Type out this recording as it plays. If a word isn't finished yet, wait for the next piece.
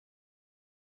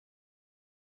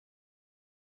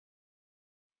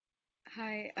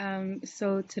Hi,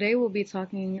 so today we'll be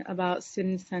talking about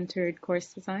student-centered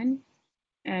course design,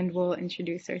 and we'll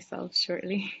introduce ourselves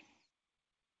shortly.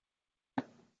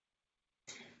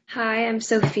 Hi, I'm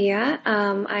Sophia.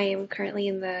 I am currently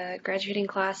in the graduating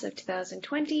class of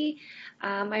 2020.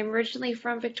 I'm originally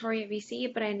from Victoria,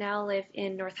 BC, but I now live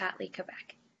in North Hatley,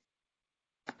 Quebec.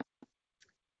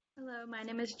 Hello, my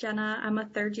name is Jenna. I'm a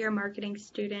third year marketing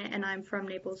student and I'm from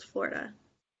Naples, Florida.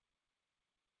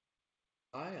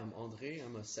 Hi, I'm André.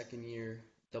 I'm a second year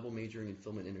double majoring in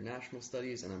film and international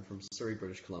studies, and I'm from Surrey,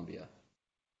 British Columbia.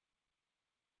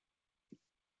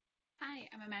 Hi,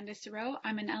 I'm Amanda Sureau.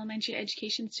 I'm an elementary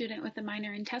education student with a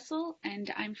minor in TESOL, and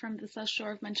I'm from the South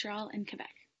Shore of Montreal in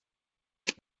Quebec.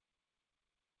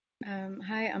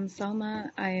 Hi, I'm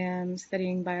Salma. I am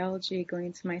studying biology, going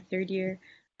into my third year,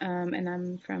 and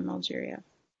I'm from Algeria.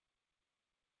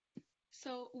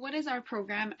 So, what is our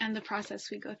program and the process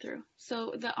we go through?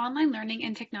 So, the Online Learning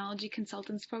and Technology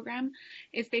Consultants Program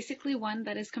is basically one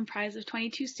that is comprised of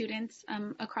 22 students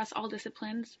across all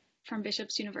disciplines from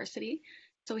Bishop's University.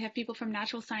 So, we have people from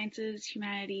natural sciences,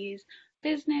 humanities,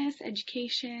 business,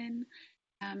 education,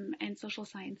 and social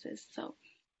sciences. So,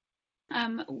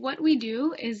 what we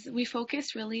do is we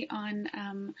focus really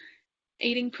on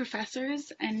aiding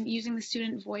professors and using the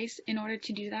student voice in order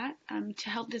to do that, to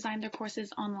help design their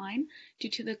courses online. Due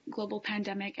to the global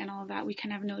pandemic and all of that, we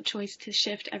kind of have no choice to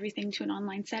shift everything to an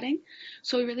online setting.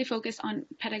 So we really focus on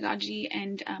pedagogy,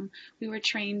 and we were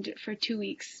trained for 2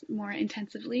 weeks more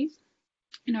intensively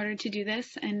in order to do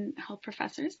this and help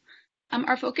professors.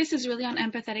 Our focus is really on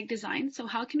empathetic design. So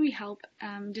how can we help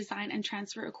design and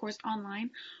transfer a course online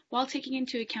while taking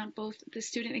into account both the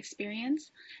student experience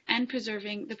and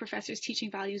preserving the professor's teaching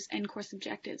values and course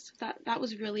objectives? That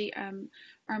was really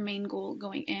our main goal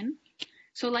going in.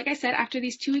 So like I said, after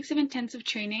these 2 weeks of intensive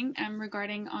training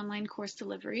regarding online course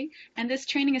delivery, and this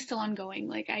training is still ongoing,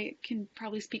 like I can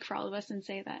probably speak for all of us and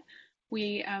say that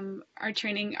we are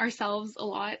training ourselves a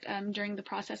lot during the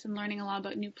process and learning a lot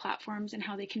about new platforms and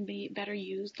how they can be better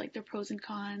used, like their pros and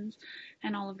cons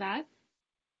and all of that.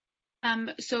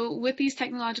 So with these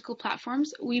technological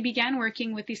platforms, we began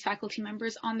working with these faculty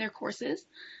members on their courses.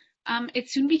 It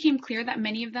soon became clear that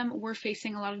many of them were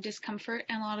facing a lot of discomfort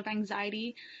and a lot of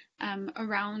anxiety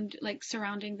around, like,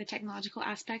 surrounding the technological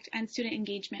aspect and student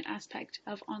engagement aspect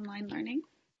of online learning.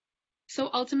 So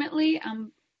ultimately,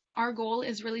 our goal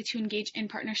is really to engage in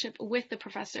partnership with the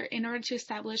professor in order to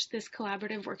establish this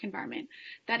collaborative work environment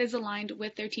that is aligned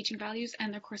with their teaching values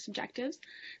and their course objectives.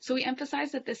 So we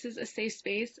emphasize that this is a safe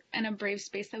space and a brave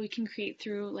space that we can create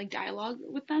through like dialogue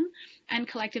with them and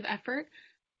collective effort.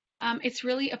 It's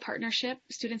really a partnership,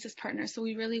 students as partners. So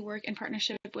we really work in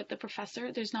partnership with the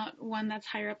professor. There's not one that's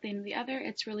higher up than the other.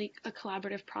 It's really a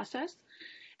collaborative process.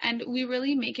 And we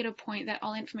really make it a point that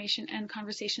all information and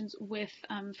conversations with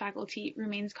faculty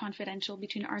remains confidential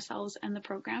between ourselves and the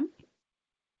program.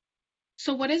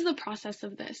 So what is the process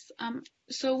of this?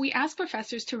 So we ask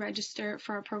professors to register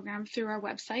for our program through our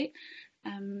website.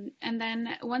 And then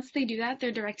once they do that,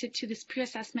 they're directed to this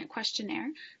pre-assessment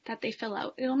questionnaire that they fill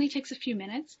out. It only takes a few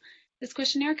minutes. This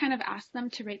questionnaire kind of asks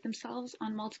them to rate themselves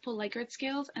on multiple Likert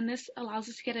scales, and this allows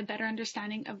us to get a better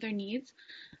understanding of their needs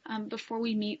before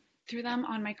we meet through them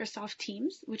on Microsoft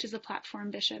Teams, which is a platform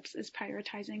Bishops is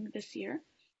prioritizing this year.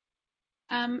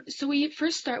 So we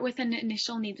first start with an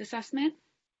initial needs assessment.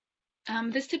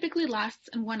 This typically lasts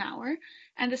in 1 hour,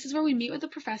 and this is where we meet with the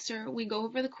professor, we go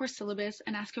over the course syllabus,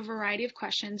 and ask a variety of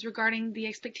questions regarding the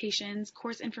expectations,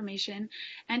 course information,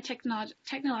 and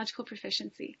technological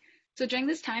proficiency. So during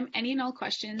this time, any and all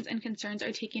questions and concerns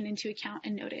are taken into account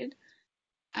and noted.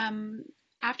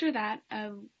 After that,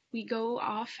 we go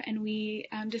off and we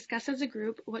discuss as a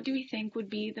group what do we think would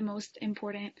be the most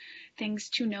important things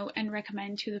to note and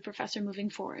recommend to the professor moving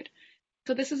forward.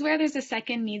 So this is where there's a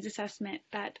second needs assessment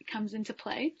that comes into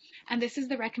play, and this is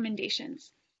the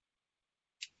recommendations.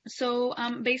 So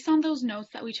based on those notes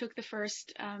that we took the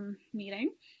first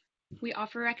meeting, we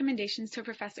offer recommendations to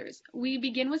professors. We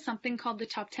begin with something called the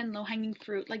top 10 low-hanging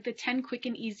fruit, like the 10 quick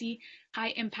and easy,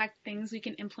 high-impact things we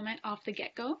can implement off the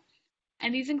get-go.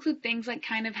 And these include things like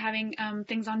kind of having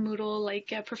things on Moodle,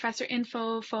 like professor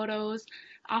info, photos,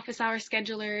 office hour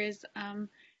schedulers,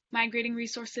 migrating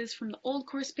resources from the old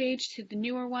course page to the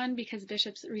newer one because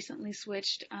Bishops recently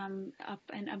switched up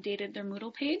and updated their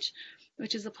Moodle page,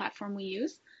 which is the platform we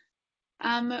use.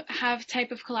 Have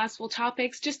type of collapsible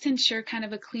topics just to ensure kind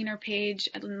of a cleaner page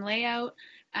and layout.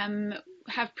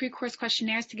 Have pre-course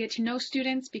questionnaires to get to know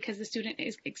students because the student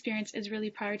experience is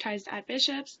really prioritized at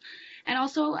Bishops. And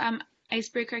also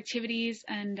icebreaker activities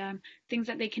and things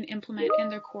that they can implement in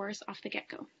their course off the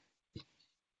get-go.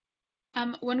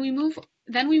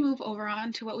 Then we move over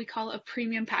on to what we call a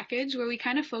premium package, where we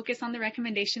kind of focus on the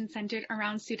recommendations centered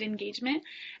around student engagement.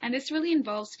 And this really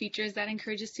involves features that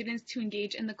encourages students to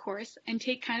engage in the course and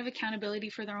take kind of accountability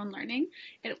for their own learning.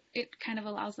 It kind of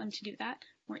allows them to do that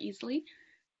more easily.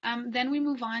 Then we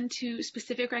move on to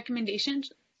specific recommendations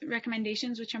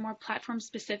which are more platform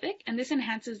specific, and this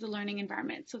enhances the learning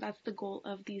environment. So that's the goal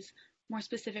of these more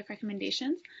specific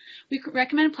recommendations. We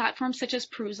recommend platforms such as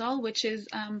Perusall, which is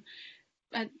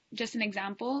just an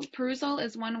example. Perusall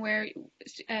is one where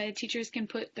teachers can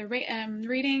put their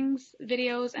readings,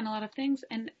 videos, and a lot of things,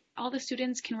 and all the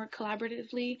students can work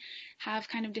collaboratively, have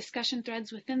kind of discussion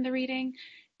threads within the reading,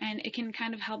 and it can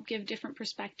kind of help give different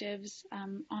perspectives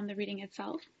on the reading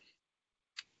itself,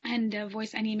 and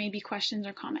voice any maybe questions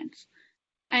or comments.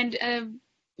 And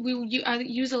we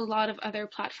use a lot of other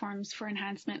platforms for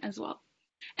enhancement as well.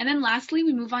 And then lastly,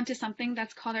 we move on to something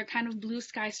that's called our kind of blue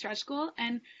sky stretch goal.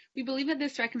 And we believe that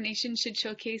this recommendation should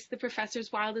showcase the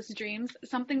professor's wildest dreams,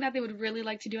 something that they would really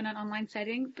like to do in an online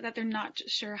setting, but that they're not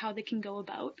sure how they can go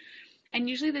about. And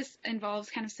usually this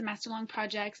involves kind of semester-long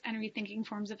projects and rethinking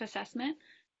forms of assessment.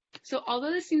 So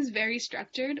although this seems very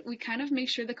structured, we kind of make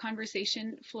sure the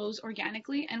conversation flows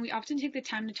organically, and we often take the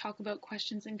time to talk about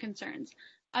questions and concerns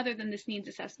other than this needs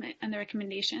assessment and the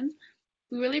recommendations.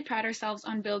 We really pride ourselves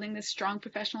on building this strong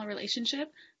professional relationship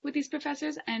with these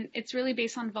professors, and it's really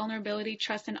based on vulnerability,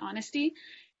 trust, and honesty.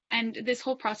 And this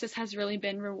whole process has really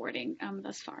been rewarding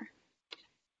thus far.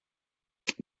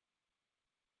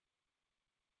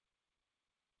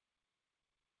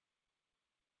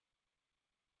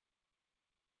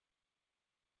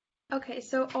 Okay,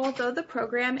 so although the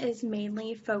program is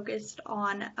mainly focused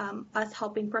on us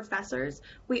helping professors,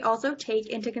 we also take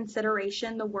into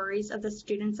consideration the worries of the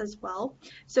students as well.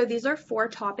 So these are 4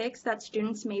 topics that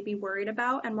students may be worried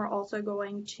about, and we're also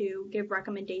going to give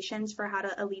recommendations for how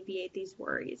to alleviate these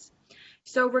worries.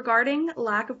 So regarding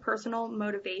lack of personal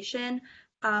motivation,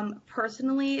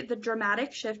 personally, the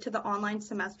dramatic shift to the online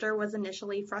semester was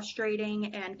initially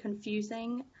frustrating and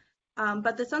confusing.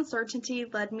 But this uncertainty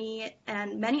led me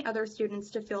and many other students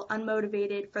to feel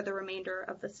unmotivated for the remainder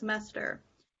of the semester.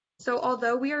 So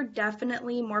although we are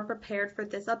definitely more prepared for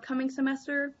this upcoming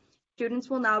semester, students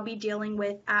will now be dealing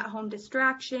with at-home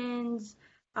distractions,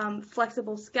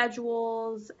 flexible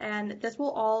schedules, and this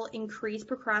will all increase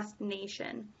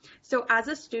procrastination. So as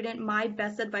a student, my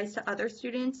best advice to other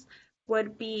students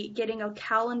would be getting a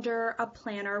calendar, a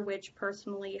planner, which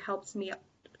personally helps me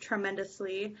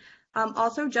tremendously.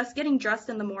 Also, just getting dressed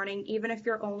in the morning, even if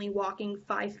you're only walking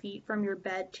 5 feet from your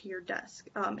bed to your desk,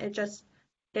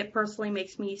 it personally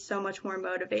makes me so much more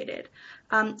motivated.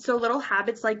 So little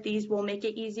habits like these will make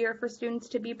it easier for students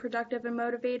to be productive and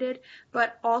motivated,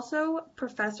 but also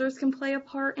professors can play a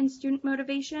part in student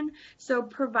motivation. So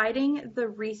providing the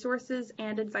resources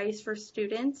and advice for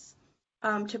students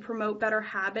to promote better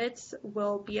habits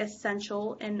will be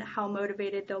essential in how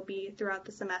motivated they'll be throughout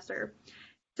the semester.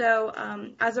 So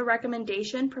as a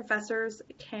recommendation, professors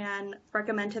can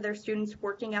recommend to their students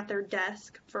working at their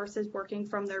desk versus working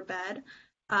from their bed,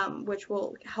 which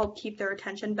will help keep their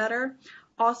attention better.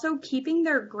 Also, keeping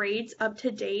their grades up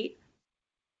to date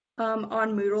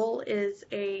on Moodle is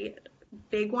a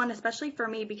big one, especially for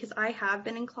me, because I have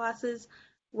been in classes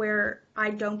where I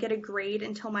don't get a grade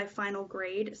until my final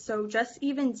grade. So just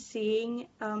even seeing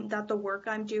that the work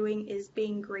I'm doing is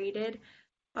being graded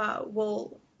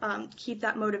will keep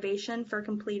that motivation for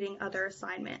completing other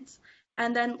assignments.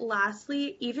 And then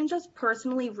lastly, even just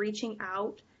personally reaching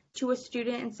out to a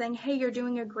student and saying, hey, you're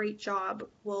doing a great job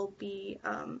will be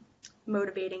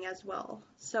motivating as well.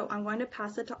 So I'm going to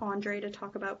pass it to André to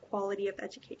talk about quality of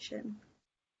education.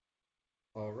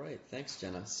 All right, thanks,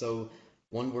 Jenna. So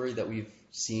one worry that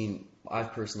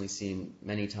I've personally seen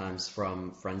many times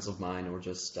from friends of mine or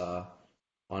just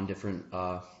on different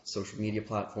social media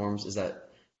platforms is that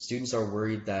students are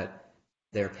worried that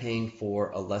they're paying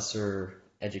for a lesser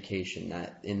education,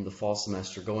 that in the fall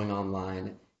semester going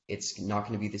online, it's not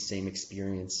going to be the same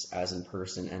experience as in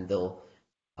person, and they'll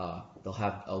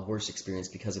have a worse experience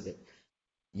because of it.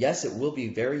 Yes, it will be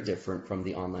very different from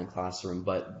the online classroom,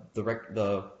 but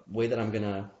the way that I'm going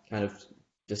to kind of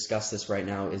discuss this right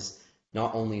now is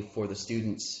not only for the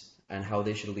students and how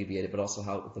they should alleviate it, but also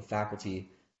how the faculty,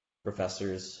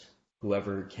 professors,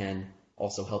 whoever can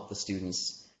also help the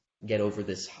students get over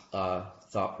this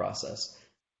thought process.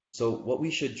 So what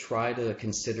we should try to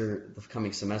consider the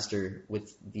coming semester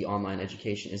with the online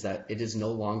education is that it is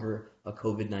no longer a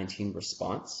COVID-19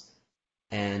 response,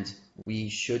 and we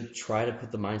should try to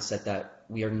put the mindset that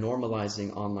we are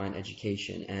normalizing online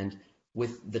education, and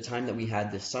with the time that we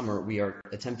had this summer, we are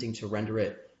attempting to render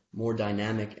it more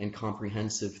dynamic and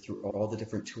comprehensive through all the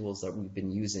different tools that we've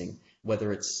been using,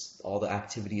 whether it's all the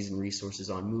activities and resources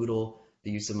on Moodle,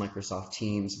 the use of Microsoft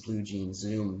Teams, BlueJeans,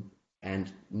 Zoom,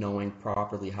 and knowing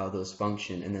properly how those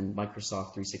function, and then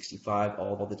Microsoft 365,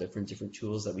 all the different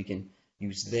tools that we can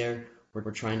use there.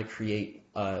 We're trying to create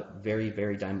a very,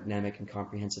 very dynamic and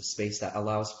comprehensive space that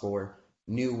allows for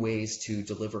new ways to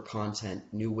deliver content,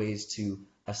 new ways to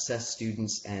assess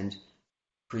students and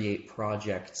create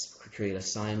projects, create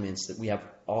assignments, that we have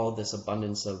all this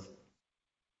abundance of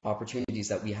opportunities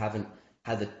that we hadn't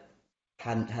had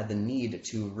the need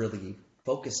to really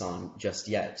focus on just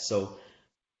yet. So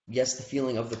yes, the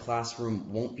feeling of the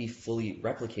classroom won't be fully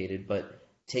replicated, but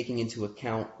taking into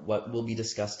account what will be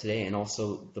discussed today and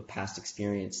also the past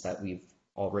experience that we've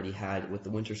already had with the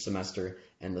winter semester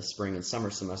and the spring and summer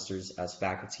semesters as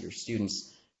faculty or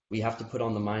students, we have to put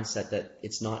on the mindset that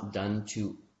it's not done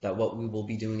to, that what we will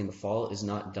be doing in the fall is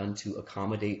not done to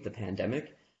accommodate the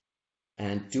pandemic.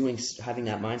 And having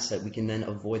that mindset, we can then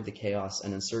avoid the chaos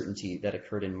and uncertainty that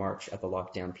occurred in March at the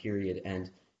lockdown period and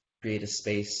create a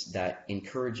space that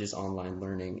encourages online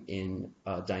learning in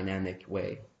a dynamic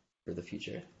way for the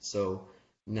future. So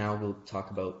now we'll talk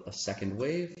about a second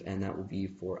wave, and that will be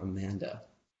for Amanda.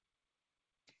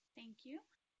 Thank you.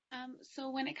 So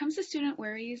when it comes to student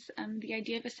worries, the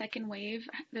idea of a second wave,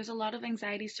 there's a lot of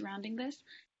anxiety surrounding this.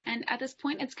 And at this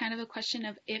point, it's kind of a question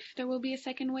of if there will be a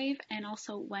second wave and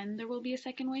also when there will be a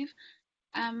second wave.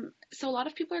 So a lot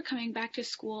of people are coming back to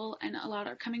school and a lot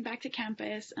are coming back to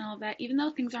campus and all that. Even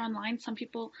though things are online, some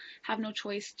people have no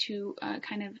choice to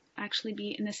kind of actually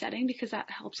be in the setting, because that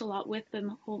helps a lot with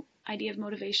the whole idea of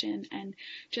motivation and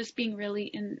just being really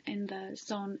in the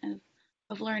zone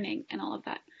of learning and all of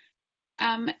that.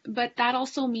 But that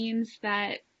also means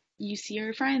that you see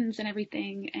your friends and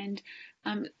everything. And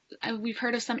we've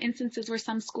heard of some instances where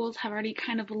some schools have already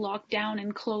kind of locked down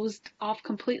and closed off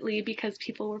completely because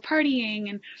people were partying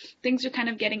and things are kind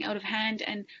of getting out of hand,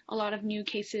 and a lot of new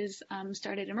cases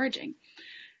started emerging.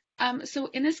 So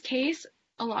in this case,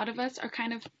 a lot of us are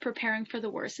kind of preparing for the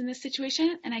worst in this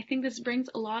situation, and I think this brings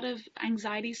a lot of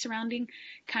anxiety surrounding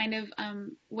kind of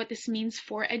what this means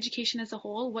for education as a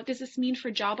whole. What does this mean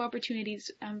for job opportunities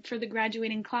for the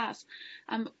graduating class?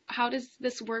 How does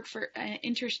this work for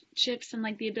internships and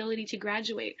like the ability to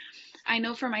graduate? I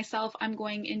know for myself, I'm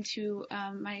going into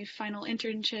my final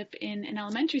internship in an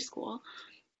elementary school,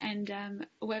 and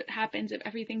what happens if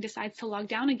everything decides to log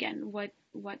down again?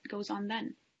 What goes on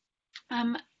then?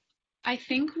 I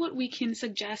think what we can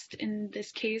suggest in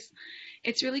this case,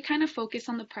 it's really kind of focus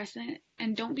on the present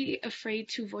and don't be afraid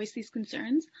to voice these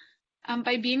concerns.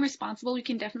 By being responsible, we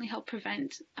can definitely help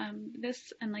prevent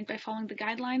this, and like by following the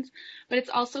guidelines, but it's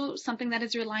also something that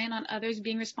is reliant on others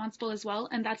being responsible as well,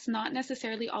 and that's not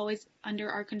necessarily always under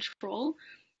our control.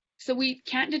 So we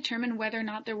can't determine whether or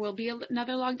not there will be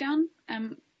another lockdown.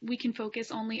 We can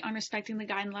focus only on respecting the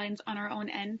guidelines on our own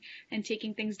end and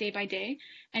taking things day by day,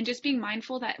 and just being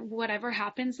mindful that whatever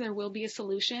happens, there will be a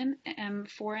solution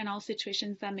for and all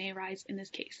situations that may arise in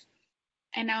this case.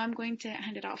 And now I'm going to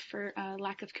hand it off for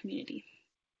lack of community.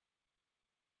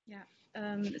 Yeah.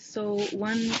 So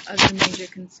one of the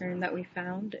major concern that we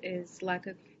found is lack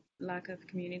of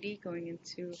community going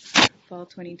into fall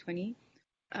 2020.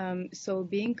 So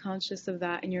being conscious of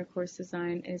that in your course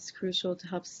design is crucial to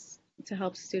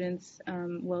help students'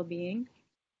 well-being.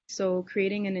 So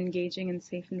creating an engaging and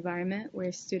safe environment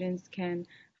where students can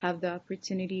have the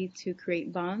opportunity to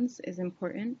create bonds is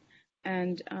important.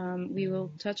 And we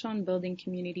will touch on building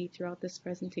community throughout this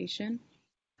presentation.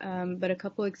 But a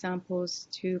couple examples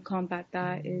to combat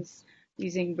that is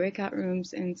using breakout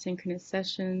rooms and synchronous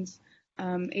sessions,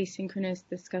 asynchronous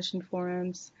discussion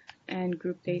forums, and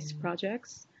group-based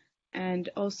projects. And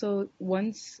also,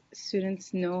 once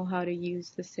students know how to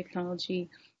use this technology,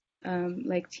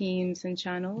 like Teams and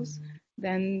channels,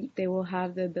 then they will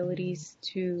have the abilities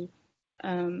to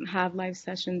have live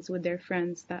sessions with their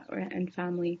friends and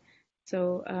family.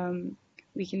 So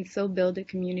we can still build a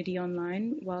community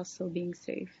online while still being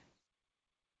safe.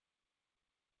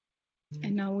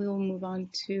 And now we will move on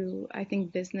to, I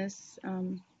think, business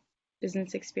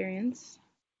experience.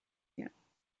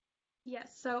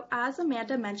 Yes, so as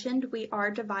Amanda mentioned, we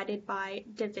are divided by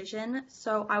division.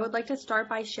 So I would like to start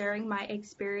by sharing my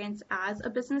experience as a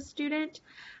business student.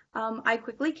 I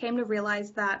quickly came to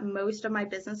realize that most of my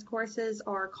business courses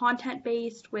are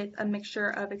content-based with a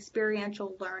mixture of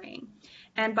experiential learning.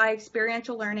 And by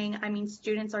experiential learning, I mean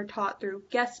students are taught through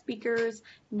guest speakers,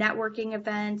 networking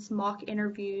events, mock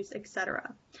interviews,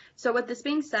 etc. So with this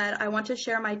being said, I want to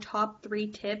share my top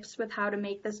 3 tips with how to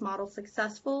make this model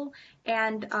successful.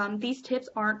 And these tips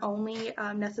aren't only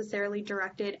necessarily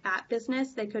directed at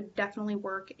business, they could definitely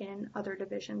work in other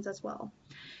divisions as well.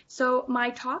 So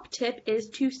my top tip is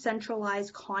to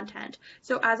centralize content.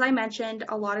 So as I mentioned,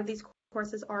 a lot of these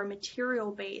courses are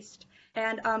material based,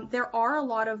 and there are a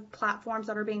lot of platforms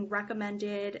that are being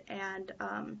recommended and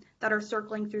that are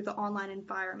circling through the online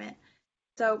environment.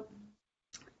 So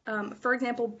for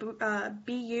example,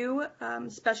 BU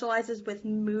specializes with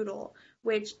Moodle,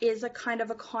 which is a kind of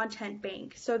a content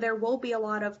bank. So there will be a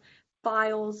lot of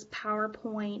files,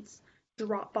 PowerPoints,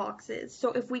 Dropboxes.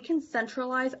 So if we can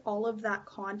centralize all of that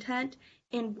content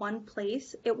in one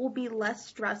place, it will be less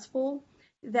stressful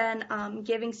than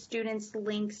giving students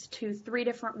links to 3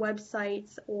 different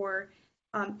websites, or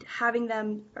having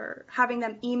them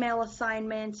email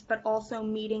assignments, but also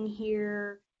meeting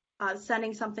here,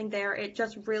 sending something there. It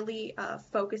just really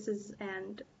focuses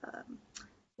and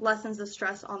lessens the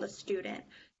stress on the student.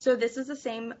 So this is the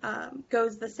same,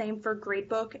 goes the same for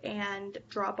Gradebook and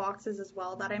Dropboxes as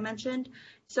well that I mentioned.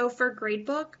 So for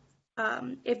Gradebook,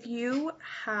 if you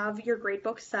have your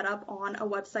gradebook set up on a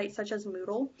website such as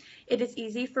Moodle, it is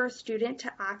easy for a student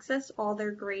to access all their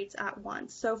grades at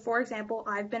once. So for example,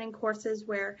 I've been in courses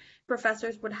where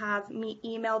professors would have me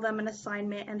email them an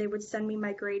assignment and they would send me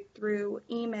my grade through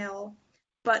email,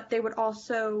 but they would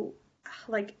also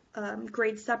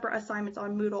grade separate assignments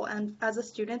on Moodle. And as a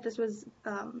student, this was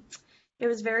it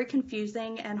was very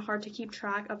confusing and hard to keep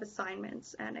track of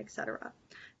assignments and etc.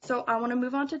 So I want to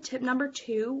move on to tip number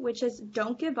 2, which is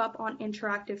don't give up on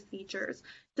interactive features.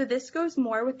 So this goes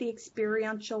more with the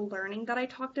experiential learning that I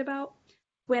talked about.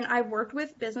 When I worked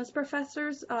with business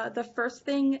professors, the first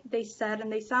thing they said,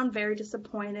 and they sound very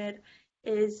disappointed,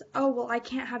 is, oh, well, I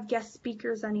can't have guest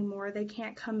speakers anymore. They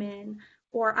can't come in.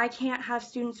 Or I can't have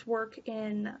students work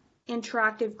in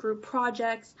interactive group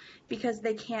projects because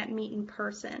they can't meet in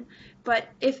person. But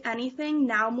if anything,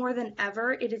 now more than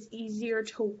ever, it is easier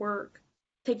to work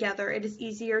together. It is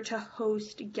easier to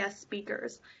host guest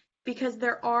speakers because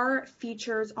there are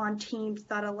features on Teams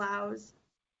that allows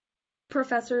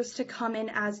professors to come in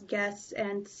as guests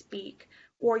and speak,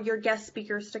 or your guest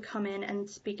speakers to come in and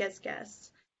speak as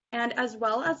guests. And as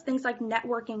well as things like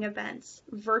networking events.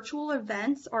 Virtual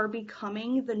events are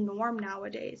becoming the norm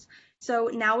nowadays. So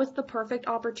now is the perfect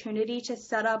opportunity to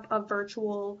set up a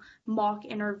virtual mock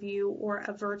interview or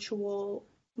a virtual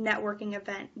networking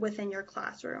event within your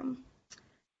classroom.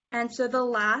 And so the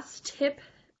last tip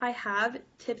I have,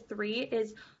 tip 3,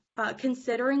 is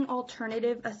considering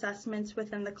alternative assessments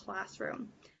within the classroom.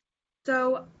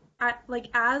 So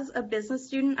as a business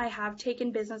student, I have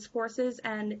taken business courses,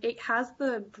 and it has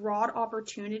the broad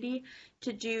opportunity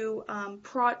to do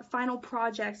final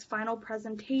projects, final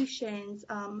presentations,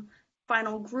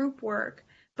 final group work.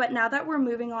 But now that we're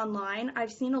moving online,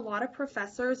 I've seen a lot of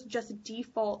professors just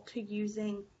default to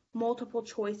using multiple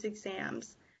choice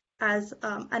exams as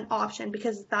an option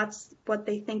because that's what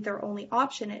they think their only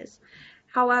option is.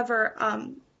 However,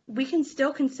 we can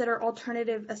still consider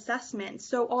alternative assessments.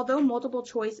 So although multiple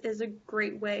choice is a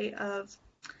great way of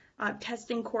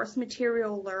testing course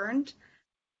material learned,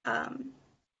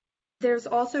 there's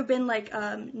also been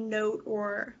note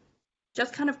or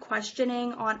just kind of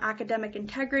questioning on academic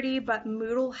integrity, but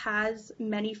Moodle has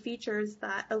many features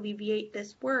that alleviate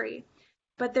this worry.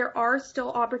 But there are still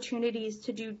opportunities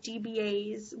to do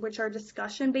DBAs, which are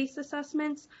discussion-based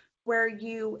assessments, where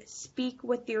you speak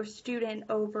with your student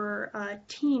over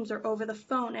Teams or over the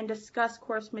phone and discuss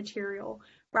course material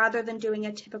rather than doing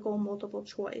a typical multiple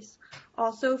choice.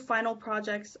 Also, final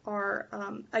projects are,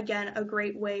 again, a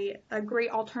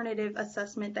great alternative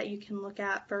assessment that you can look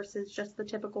at versus just the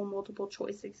typical multiple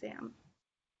choice exam.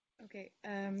 Okay,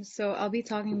 so I'll be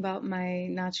talking about my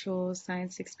natural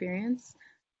science experience.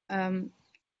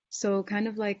 So kind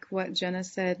of like what Jenna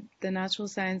said, the natural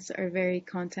science are very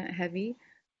content heavy.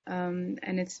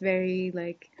 And it's very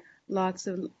lots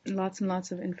and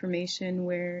lots of information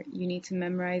where you need to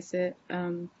memorize it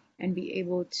and be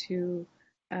able to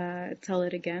tell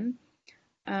it again.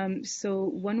 So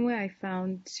one way I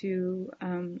found to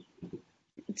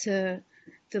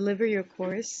deliver your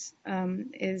course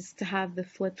is to have the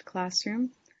flipped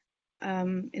classroom.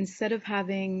 Instead of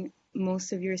having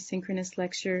most of your synchronous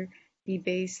lecture be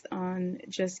based on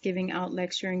just giving out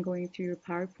lecture and going through your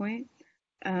PowerPoint,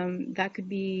 that could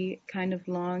be kind of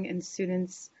long, and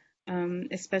students,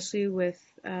 especially with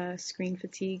screen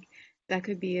fatigue, that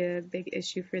could be a big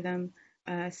issue for them,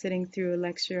 sitting through a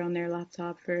lecture on their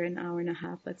laptop for an hour and a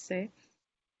half, let's say.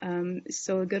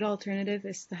 So a good alternative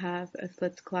is to have a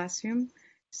flipped classroom.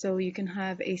 So you can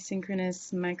have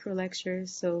asynchronous micro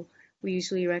lectures. So we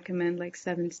usually recommend like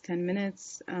 7 to 10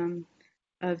 minutes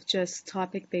of just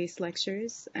topic-based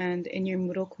lectures. And in your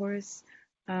Moodle course,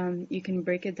 you can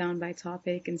break it down by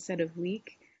topic instead of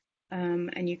week.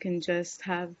 And you can just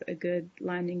have a good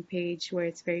landing page where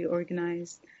it's very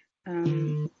organized.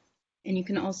 And you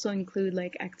can also include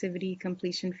like activity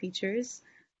completion features,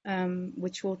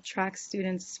 which will track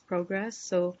students' progress.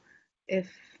 So if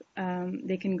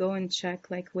they can go and check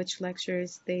like which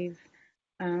lectures they've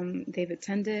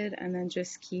attended, and then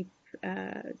just keep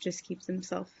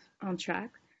themselves on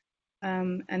track.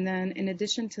 And then in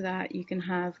addition to that, you can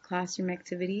have classroom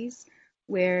activities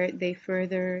where they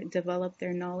further develop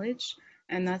their knowledge,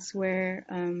 and that's where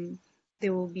they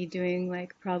will be doing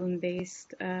like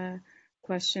problem-based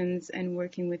questions and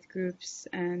working with groups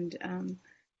and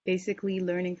basically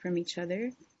learning from each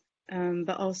other,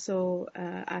 but also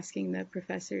asking the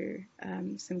professor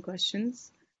some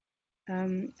questions.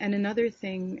 And another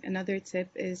tip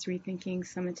is rethinking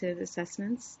summative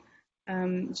assessments.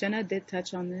 Jenna did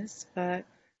touch on this, but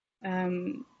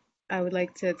I would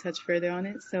like to touch further on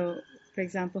it. So, for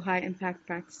example, high impact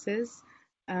practices,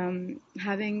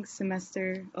 having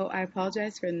semester, oh, I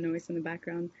apologize for the noise in the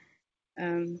background.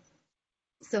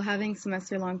 So having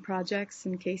semester-long projects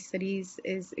and case studies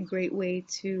is a great way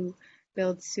to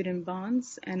build student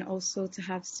bonds and also to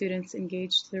have students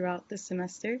engaged throughout the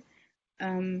semester,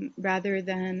 rather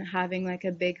than having like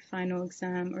a big final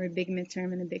exam or a big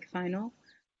midterm and a big final.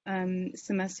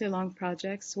 Semester-long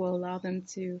projects will allow them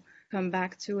to come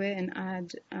back to it and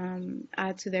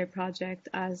add to their project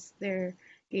as they're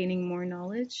gaining more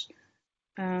knowledge.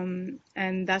 And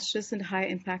that's just a high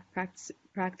impact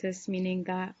practice, meaning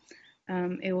that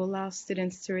it will allow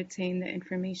students to retain the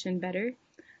information better,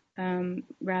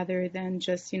 rather than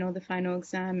just, the final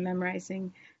exam,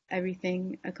 memorizing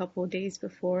everything a couple of days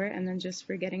before and then just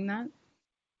forgetting that.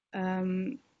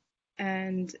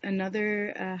 And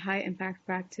another high impact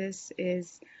practice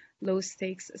is low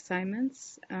stakes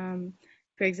assignments.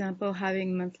 For example,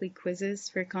 having monthly quizzes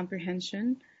for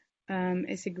comprehension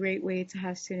is a great way to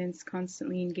have students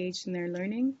constantly engaged in their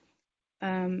learning.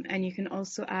 And you can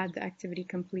also add the activity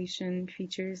completion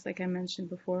features, like I mentioned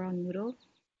before, on Moodle.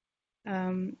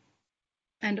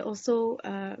 And also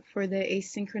for the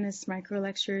asynchronous micro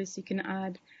lectures, you can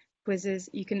add quizzes.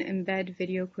 You can embed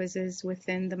video quizzes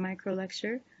within the micro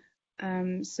lecture.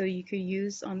 So you could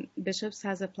use Bishops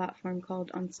has a platform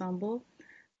called Ensemble,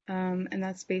 and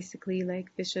that's basically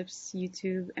like Bishops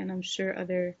YouTube, and I'm sure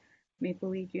other Maple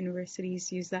Leaf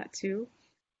universities use that too.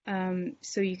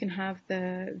 So you can have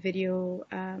the video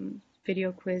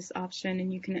quiz option,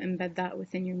 and you can embed that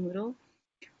within your Moodle,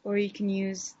 or you can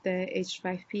use the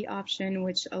H5P option,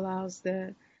 which allows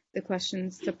the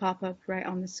questions to pop up right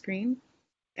on the screen.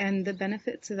 And the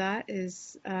benefit to that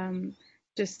is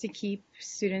just to keep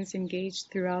students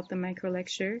engaged throughout the micro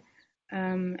lecture,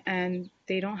 and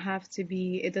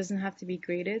it doesn't have to be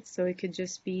graded, so it could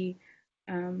just be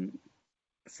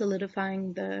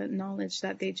solidifying the knowledge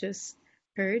that they just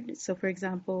heard. So for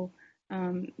example,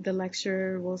 the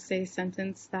lecturer will say a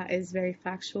sentence that is very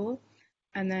factual,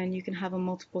 and then you can have a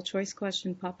multiple choice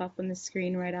question pop up on the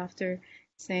screen right after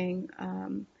saying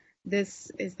this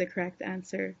is the correct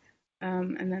answer,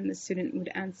 and then the student would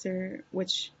answer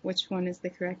which one is the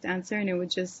correct answer, and it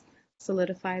would just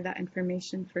solidify that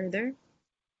information further.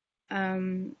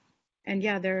 And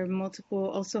yeah, there are multiple,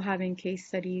 also having case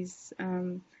studies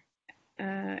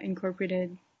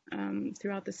incorporated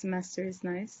throughout the semester is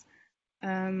nice.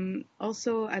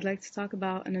 Also, I'd like to talk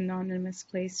about an anonymous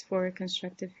place for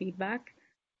constructive feedback.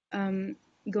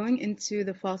 Going into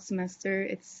the fall semester,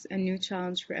 it's a new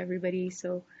challenge for everybody,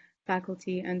 so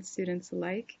faculty and students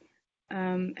alike.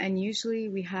 And usually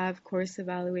we have course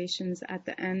evaluations at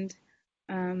the end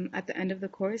of the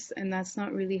course, and that's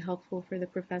not really helpful for the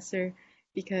professor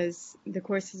because the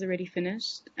course is already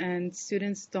finished, and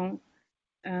students don't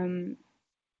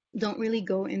really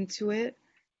go into it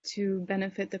to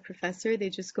benefit the professor. They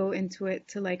just go into it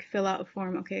to like fill out a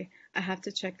form. Okay, I have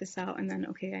to check this out, and then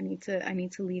okay, I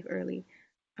need to leave early.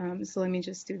 So let me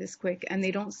just do this quick. And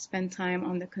they don't spend time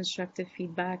on the constructive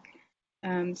feedback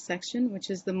section, which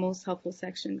is the most helpful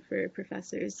section for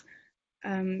professors.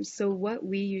 So what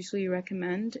we usually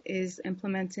recommend is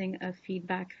implementing a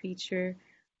feedback feature,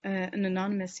 an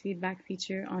anonymous feedback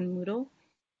feature on Moodle.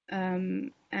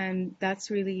 And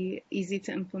that's really easy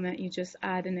to implement. You just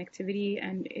add an activity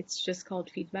and it's just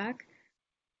called feedback.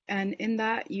 And in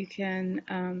that you can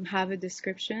have a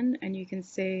description, and you can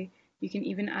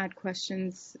even add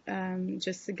questions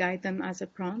just to guide them as a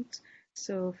prompt.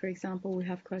 So, for example, we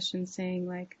have questions saying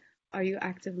like, are you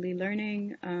actively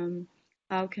learning?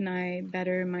 How can I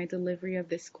better my delivery of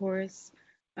this course?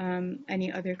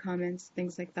 Any other comments,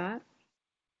 things like that.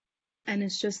 And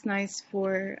it's just nice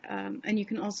for, and you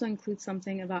can also include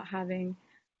something about having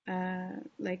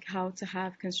like how to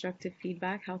have constructive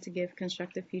feedback, how to give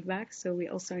constructive feedback. So we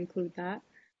also include that.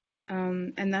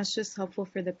 And that's just helpful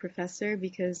for the professor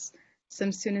because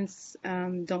some students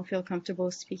don't feel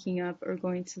comfortable speaking up or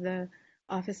going to the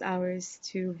office hours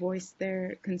to voice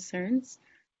their concerns.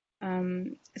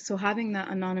 So having that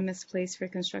anonymous place for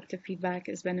constructive feedback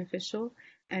is beneficial,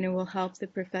 and it will help the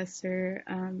professor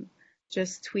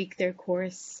just tweak their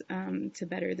course to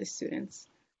better the students.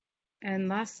 And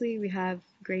lastly, we have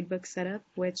gradebook setup,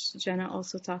 which Jenna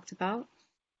also talked about.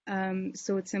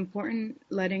 So it's important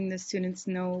letting the students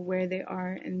know where they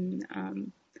are in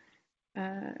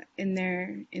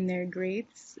their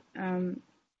grades,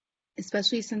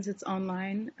 especially since it's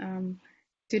online.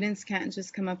 Students can't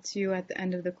just come up to you at the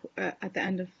end of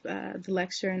the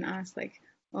lecture and ask like,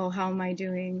 "Oh, how am I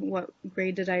doing? What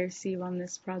grade did I receive on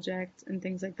this project?" and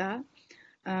things like that.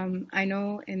 I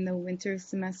know in the winter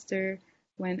semester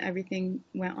when everything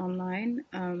went online,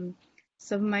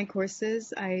 some of my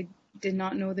courses I did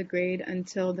not know the grade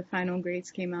until the final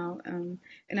grades came out, and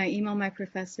I emailed my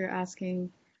professor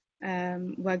asking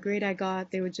what grade I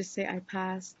got. They would just say I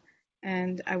passed,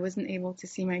 and I wasn't able to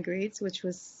see my grades, which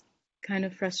was kind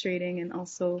of frustrating and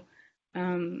also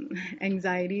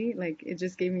anxiety. Like it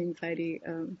just gave me anxiety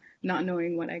not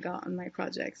knowing what I got on my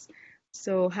projects.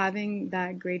 So having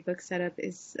that gradebook setup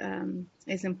is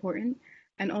important.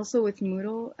 And also with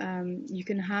Moodle,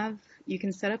 you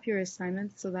can set up your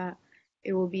assignments so that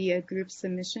it will be a group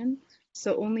submission.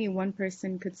 So only one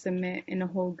person could submit in a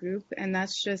whole group, and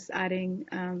that's just adding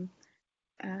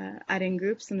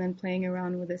groups and then playing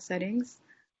around with the settings.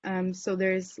 So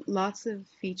there's lots of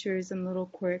features and little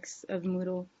quirks of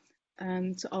Moodle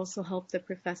to also help the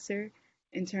professor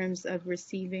in terms of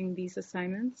receiving these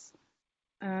assignments.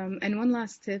 And one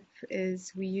last tip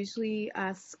is we usually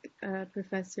ask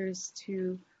professors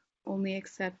to only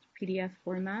accept PDF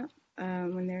format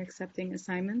when they're accepting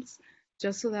assignments,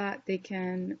 just so that they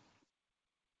can,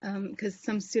 because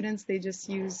some students, they just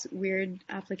use weird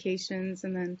applications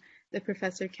and then the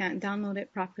professor can't download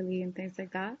it properly and things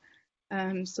like that.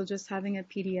 So just having a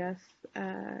PDF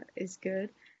is good.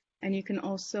 And you can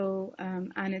also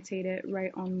annotate it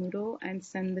right on Moodle and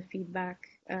send the feedback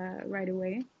right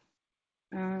away.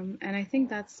 And I think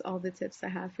that's all the tips I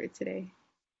have for today.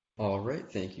 All right,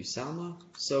 thank you, Salma.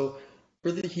 So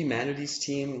for the humanities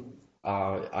team,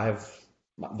 I have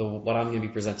what I'm going to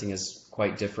be presenting is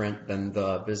quite different than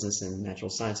the business and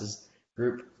natural sciences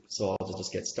group, so I'll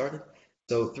just get started.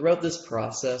 So throughout this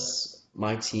process,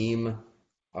 my team,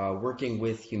 working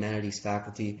with humanities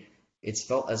faculty, it's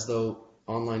felt as though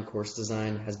online course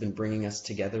design has been bringing us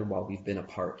together while we've been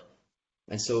apart.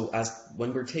 And so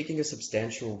when we're taking a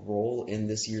substantial role in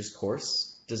this year's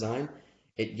course design,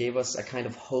 it gave us a kind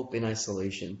of hope in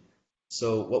isolation.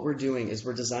 So what we're doing is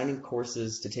we're designing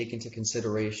courses to take into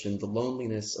consideration the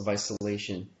loneliness of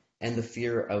isolation and the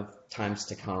fear of times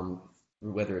to come,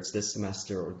 whether it's this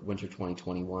semester or winter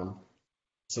 2021.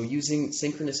 So using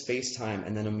synchronous FaceTime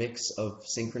and then a mix of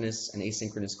synchronous and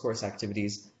asynchronous course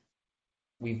activities,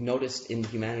 we've noticed in the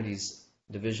humanities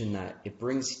division that it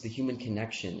brings the human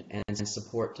connection and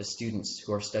support to students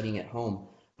who are studying at home,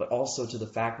 but also to the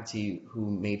faculty who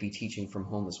may be teaching from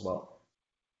home as well.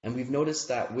 And we've noticed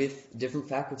that with different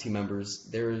faculty members,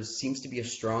 there seems to be a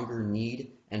stronger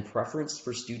need and preference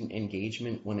for student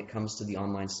engagement when it comes to the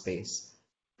online space.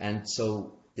 And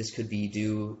so this could be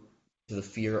due to the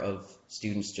fear of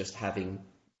students just having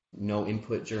no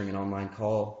input during an online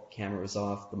call, camera was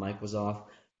off, the mic was off,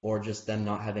 or just them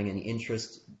not having any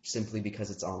interest simply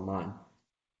because it's online.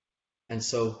 And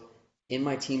so in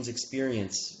my team's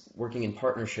experience, working in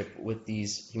partnership with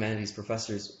these humanities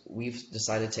professors, we've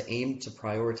decided to aim to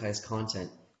prioritize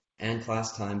content and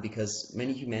class time because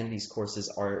many humanities courses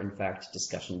are in fact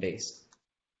discussion-based.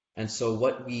 And so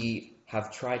what we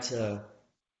have tried to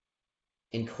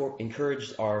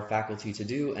encourage our faculty to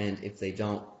do, and if they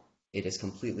don't, it is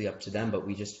completely up to them, but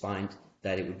we just find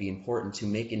that it would be important to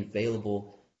make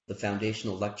available the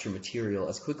foundational lecture material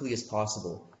as quickly as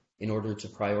possible in order to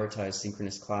prioritize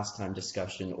synchronous class time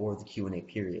discussion or the Q&A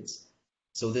periods.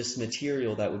 So this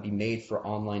material that would be made for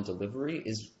online delivery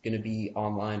is going to be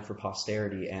online for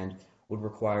posterity and would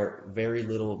require very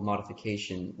little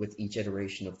modification with each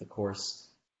iteration of the course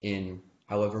in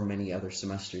however many other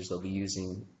semesters they'll be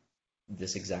using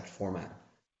this exact format.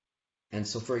 And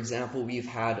so, for example, we've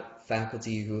had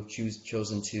faculty who have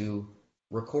chosen to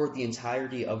record the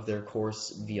entirety of their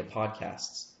course via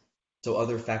podcasts. So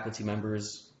other faculty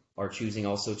members are choosing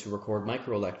also to record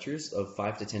micro lectures of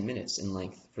 5 to 10 minutes in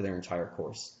length for their entire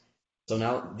course. So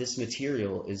now this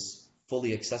material is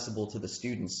fully accessible to the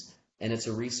students, and it's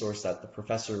a resource that the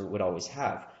professor would always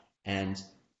have. And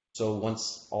so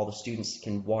once all the students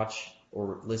can watch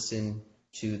or listen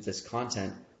to this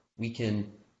content, we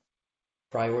can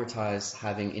prioritize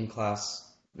having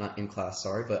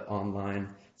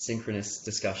online synchronous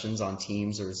discussions on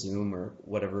Teams or Zoom or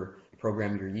whatever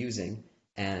program you're using,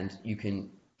 and you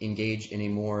can engage in a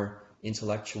more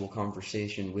intellectual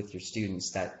conversation with your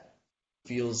students that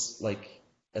feels like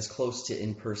as close to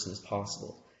in-person as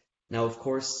possible. Now, of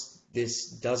course, this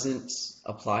doesn't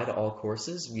apply to all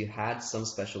courses. We've had some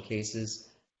special cases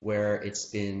where it's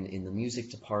been in the music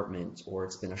department or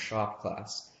it's been a shop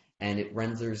class, and it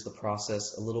renders the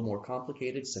process a little more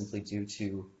complicated simply due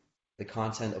to the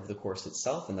content of the course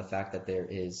itself and the fact that there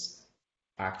is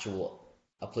actual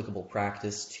applicable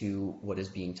practice to what is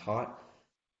being taught.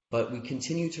 But we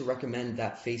continue to recommend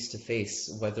that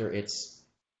face-to-face, whether it's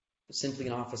simply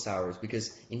in office hours,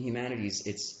 because in humanities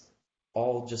it's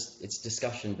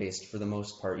discussion based for the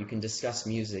most part. You can discuss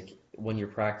music when you're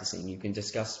practicing, you can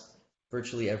discuss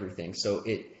virtually everything, so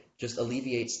it just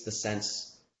alleviates the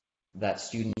sense that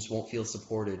students won't feel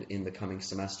supported in the coming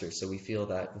semester. So we feel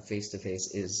that the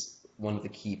face-to-face is one of the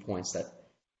key points that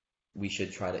we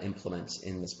should try to implement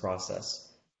in this process.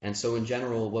 And so in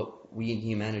general, what we in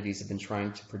humanities have been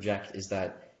trying to project is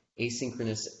that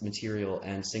asynchronous material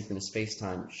and synchronous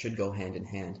space-time should go hand in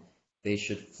hand. They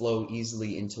should flow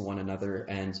easily into one another,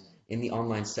 and in the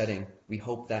online setting, we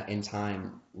hope that in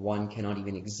time, one cannot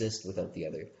even exist without the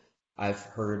other. I've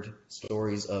heard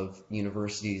stories of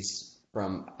universities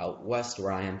from out west,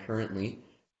 where I am currently,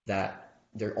 that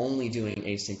they're only doing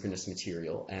asynchronous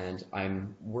material, and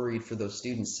I'm worried for those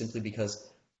students simply because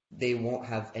they won't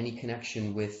have any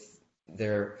connection with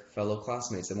their fellow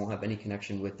classmates, they won't have any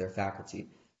connection with their faculty.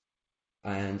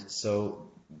 And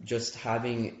so just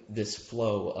having this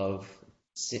flow of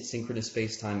synchronous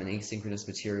space-time and asynchronous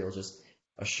material just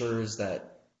assures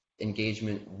that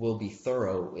engagement will be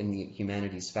thorough in the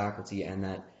humanities faculty and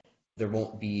that there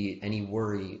won't be any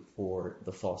worry for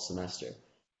the fall semester.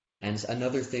 And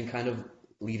another thing, kind of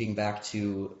leading back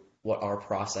to what our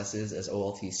process is as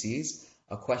OLTCs,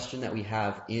 a question that we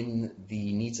have in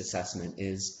the needs assessment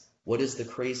is, what is the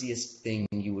craziest thing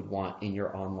you would want in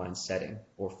your online setting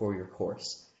or for your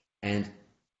course? And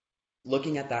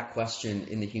looking at that question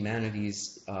in the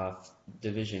humanities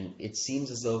division, it seems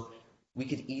as though we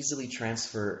could easily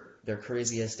transfer their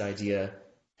craziest idea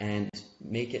and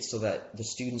make it so that the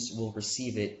students will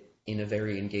receive it in a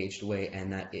very engaged way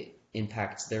and that it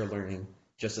impacts their learning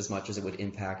just as much as it would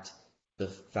impact the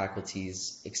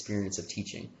faculty's experience of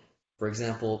teaching. For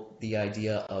example, the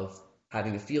idea of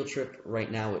having a field trip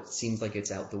right now, it seems like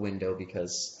it's out the window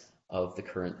because of the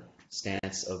current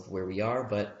stance of where we are,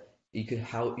 but you could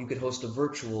host a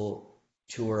virtual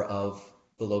tour of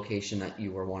the location that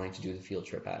you are wanting to do the field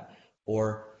trip at.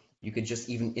 Or you could just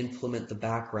even implement the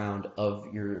background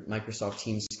of your Microsoft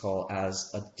Teams call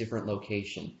as a different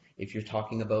location. If you're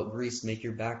talking about Greece, make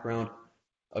your background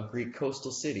a Greek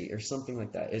coastal city or something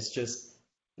like that. It's just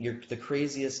the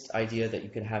craziest idea that you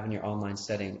could have in your online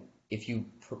setting. If you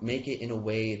make it in a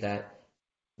way that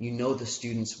you know the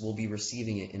students will be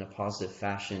receiving it in a positive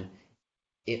fashion,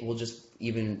 it will just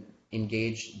even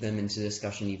engage them into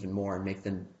discussion even more and make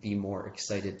them be more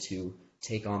excited to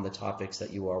take on the topics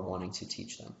that you are wanting to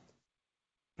teach them.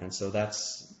 And so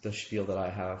that's the spiel that I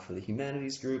have for the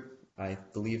humanities group. I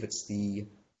believe it's the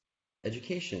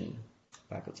education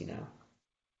faculty now.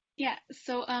 Yeah,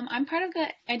 so I'm part of the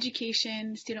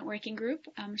education student working group.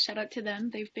 Shout out to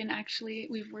them.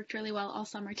 We've worked really well all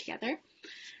summer together.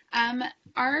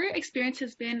 Our experience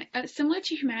has been similar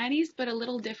to humanities, but a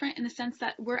little different in the sense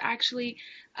that we're actually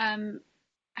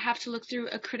have to look through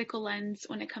a critical lens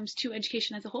when it comes to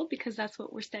education as a whole, because that's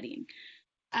what we're studying.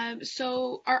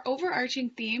 So our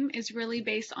overarching theme is really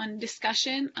based on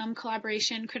discussion,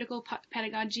 collaboration, critical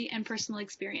pedagogy, and personal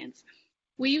experience.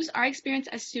 We use our experience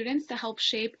as students to help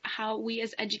shape how we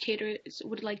as educators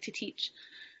would like to teach.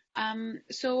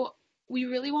 So we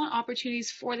really want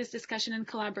opportunities for this discussion and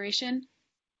collaboration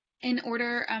in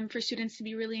order for students to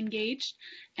be really engaged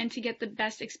and to get the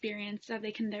best experience that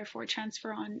they can therefore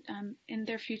transfer on in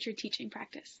their future teaching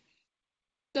practice.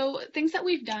 So things that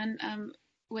we've done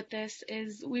with this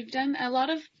is a lot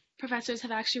of professors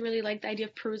have actually really liked the idea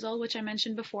of perusal, which I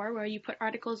mentioned before, where you put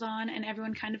articles on and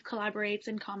everyone kind of collaborates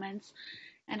and comments.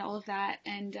 and all of that.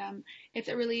 And it's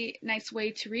a really nice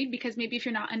way to read, because maybe if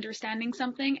you're not understanding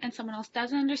something and someone else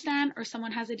doesn't understand, or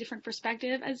someone has a different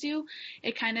perspective as you,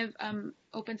 it kind of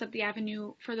opens up the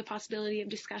avenue for the possibility of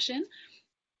discussion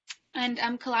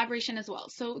and collaboration as well.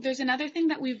 So there's another thing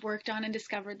that we've worked on and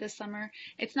discovered this summer.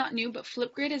 It's not new, but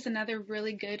Flipgrid is another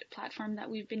really good platform that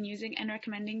we've been using and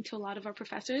recommending to a lot of our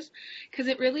professors, because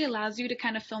it really allows you to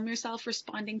kind of film yourself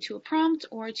responding to a prompt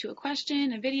or to a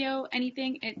question, a video,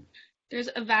 anything. There's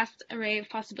a vast array of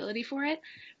possibility for it.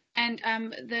 And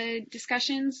the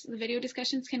video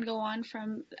discussions can go on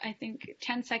from, I think,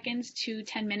 10 seconds to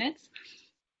 10 minutes.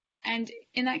 And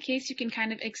in that case, you can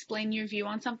kind of explain your view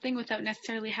on something without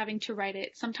necessarily having to write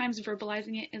it. Sometimes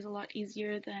verbalizing it is a lot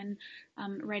easier than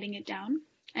writing it down.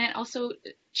 And it also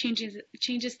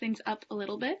changes things up a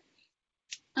little bit.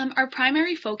 Our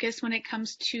primary focus when it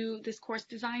comes to this course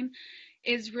design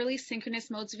is really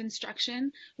synchronous modes of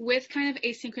instruction with kind of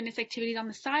asynchronous activities on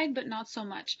the side, but not so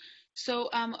much. So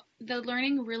the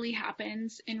learning really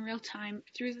happens in real time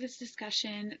through this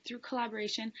discussion, through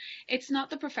collaboration. It's not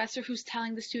the professor who's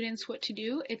telling the students what to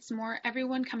do. It's more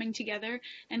everyone coming together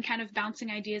and kind of bouncing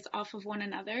ideas off of one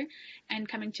another and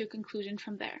coming to a conclusion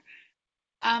from there.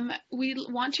 We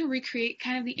want to recreate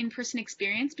kind of the in-person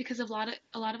experience, because a lot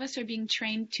of us are being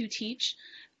trained to teach.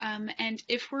 And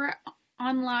if we're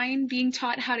online being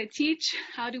taught how to teach,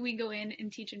 how do we go in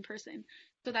and teach in person?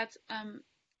 So that's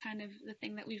kind of the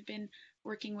thing that we've been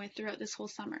working with throughout this whole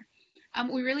summer.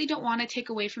 We really don't want to take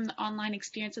away from the online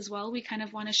experience as well. We kind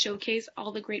of want to showcase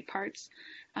all the great parts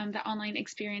that online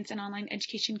experience and online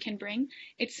education can bring.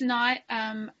 It's not,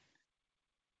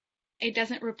 it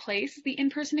doesn't replace the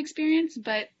in-person experience,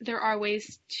 but there are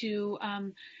ways to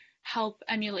help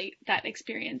emulate that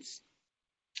experience.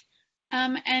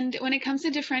 And when it comes to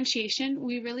differentiation,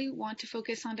 we really want to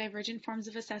focus on divergent forms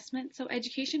of assessment. So the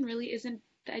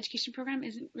education program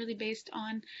isn't really based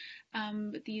on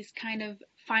these kind of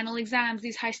final exams,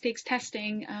 these high stakes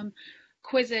testing,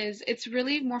 quizzes. It's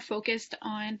really more focused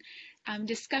on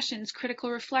discussions, critical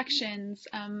reflections,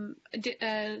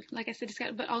 like I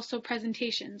said, but also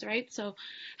presentations, right? So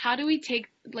how do we take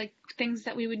like things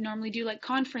that we would normally do, like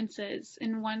conferences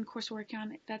in one course we're working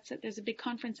on, there's a big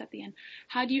conference at the end.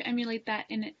 How do you emulate that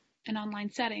in an online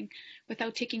setting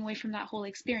without taking away from that whole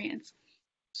experience?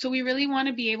 So we really want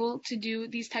to be able to do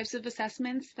these types of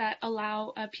assessments that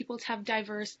allow people to have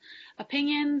diverse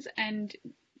opinions, and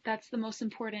that's the most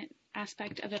important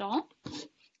aspect of it all.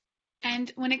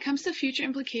 And when it comes to future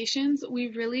implications, we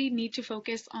really need to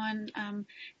focus on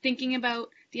thinking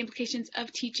about the implications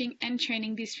of teaching and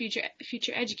training these future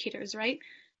educators, right?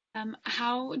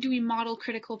 How do we model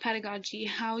critical pedagogy?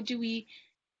 How do we,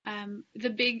 the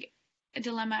big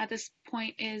dilemma at this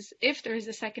point is, if there is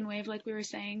a second wave, like we were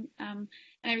saying, and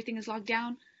everything is locked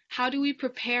down, how do we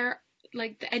prepare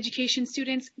like the education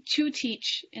students to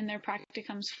teach in their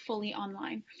practicums fully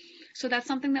online? So that's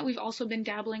something that we've also been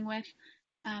dabbling with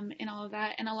in all of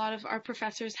that. And a lot of our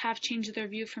professors have changed their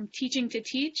view from teaching to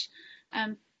teach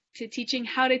to teaching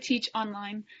how to teach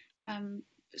online,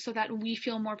 so that we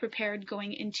feel more prepared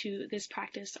going into this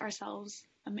practice ourselves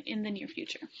in the near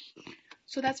future.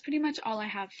 So that's pretty much all I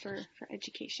have for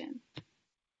education.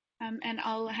 And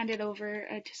I'll hand it over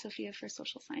to Sofia for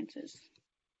social sciences.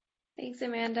 Thanks,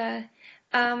 Amanda.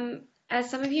 As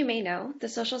some of you may know, the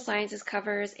social sciences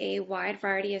covers a wide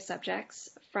variety of subjects,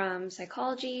 from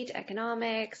psychology to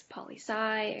economics,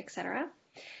 poli-sci, etc.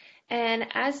 And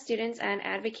as students and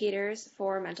advocates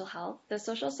for mental health, the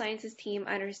social sciences team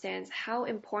understands how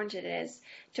important it is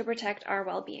to protect our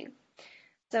well-being.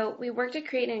 So we work to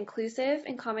create an inclusive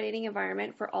and accommodating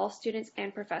environment for all students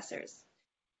and professors.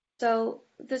 So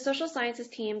the social sciences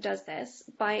team does this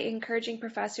by encouraging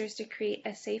professors to create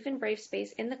a safe and brave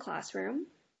space in the classroom,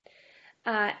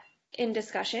 in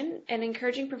discussion, and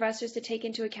encouraging professors to take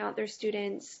into account their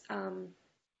students'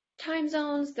 time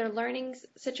zones, their learning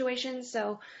situations.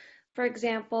 So, for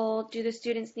example, do the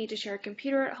students need to share a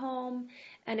computer at home?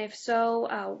 And if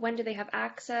so, when do they have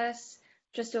access?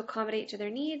 Just to accommodate to their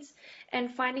needs,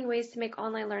 and finding ways to make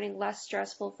online learning less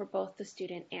stressful for both the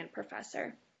student and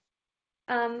professor.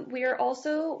 We are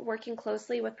also working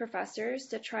closely with professors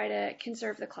to try to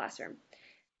conserve the classroom.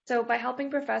 So by helping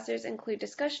professors include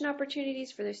discussion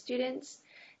opportunities for their students,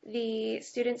 the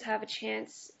students have a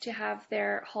chance to have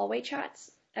their hallway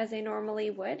chats as they normally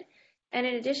would. And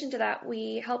in addition to that,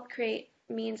 we help create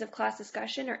means of class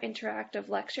discussion or interactive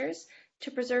lectures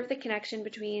to preserve the connection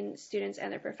between students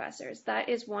and their professors. That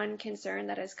is one concern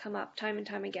that has come up time and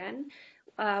time again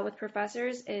with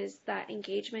professors, is that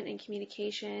engagement and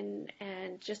communication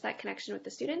and just that connection with the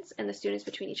students and the students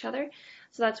between each other.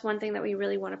 So that's one thing that we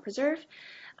really want to preserve.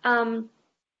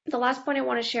 The last point I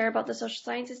want to share about the social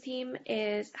sciences team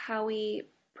is how we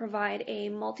provide a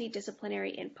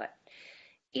multidisciplinary input.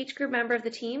 Each group member of the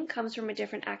team comes from a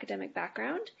different academic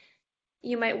background.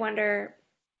 You might wonder,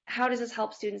 how does this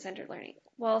help student-centered learning?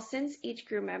 Well, since each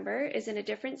group member is in a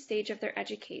different stage of their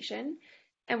education,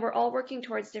 and we're all working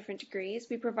towards different degrees,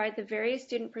 we provide the various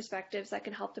student perspectives that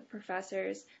can help the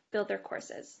professors build their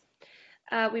courses.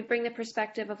 We bring the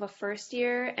perspective of a first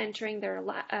year entering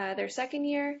their second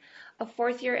year, a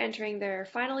fourth year entering their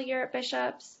final year at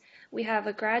Bishop's. We have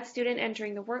a grad student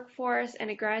entering the workforce and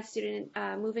a grad student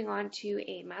moving on to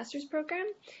a master's program.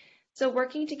 So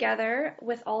working together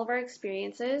with all of our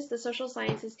experiences, the social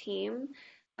sciences team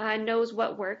knows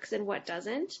what works and what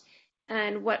doesn't,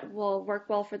 and what will work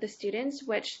well for the students,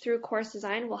 which through course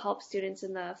design will help students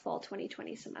in the fall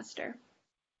 2020 semester.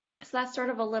 So that's sort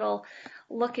of a little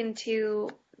look into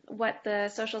what the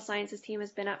social sciences team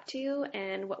has been up to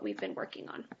and what we've been working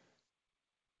on.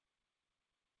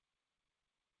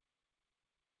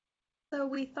 So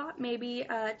we thought maybe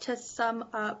to sum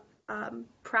up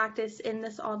practice in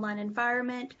this online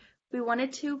environment, we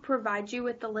wanted to provide you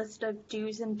with the list of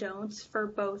do's and don'ts for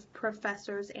both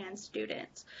professors and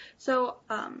students. So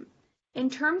in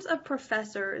terms of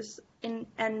professors,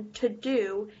 and to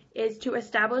do is to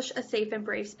establish a safe and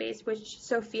brave space, which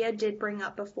Sophia did bring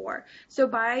up before. So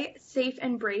by safe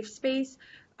and brave space,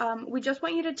 we just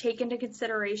want you to take into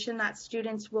consideration that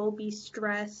students will be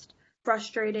stressed,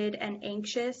 frustrated, and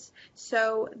anxious.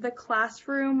 So the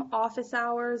classroom, office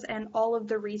hours, and all of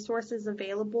the resources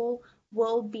available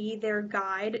will be their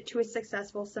guide to a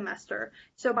successful semester.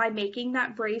 So by making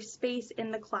that brave space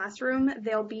in the classroom,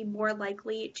 they'll be more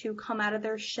likely to come out of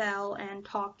their shell and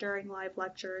talk during live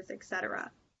lectures,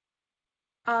 etc.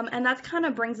 And that kind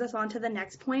of brings us on to the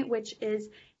next point, which is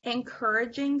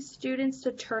encouraging students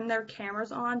to turn their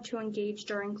cameras on to engage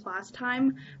during class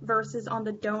time versus on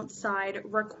the don't side,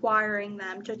 requiring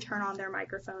them to turn on their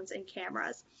microphones and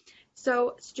cameras.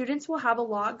 So students will have a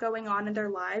lot going on in their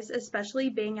lives, especially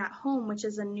being at home, which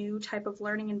is a new type of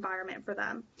learning environment for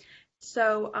them.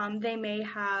 So they may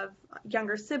have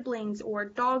younger siblings or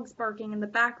dogs barking in the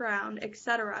background,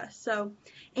 etc. So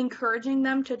encouraging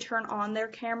them to turn on their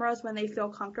cameras when they feel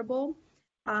comfortable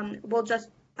will just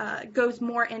goes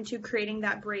more into creating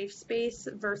that brave space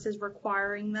versus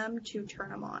requiring them to turn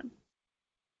them on.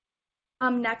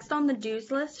 Next on the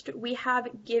do's list, we have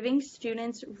giving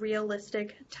students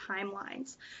realistic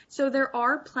timelines. So there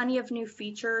are plenty of new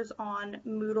features on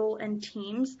Moodle and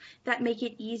Teams that make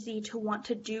it easy to want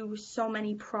to do so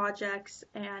many projects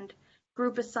and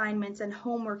group assignments and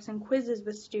homeworks and quizzes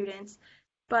with students.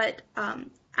 But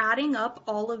adding up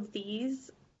all of these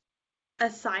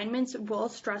assignments will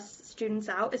stress students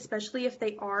out, especially if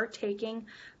they are taking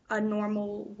a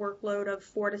normal workload of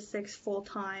 4 to 6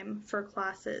 full-time for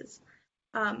classes.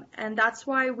 And that's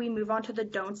why we move on to the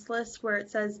don'ts list where it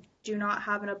says do not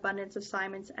have an abundance of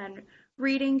assignments and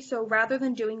reading. So rather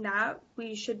than doing that,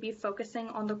 we should be focusing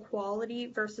on the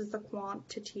quality versus the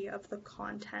quantity of the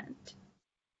content.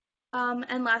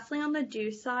 And lastly, on the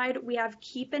do side, we have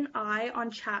keep an eye on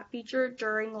chat feature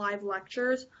during live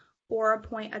lectures or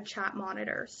appoint a chat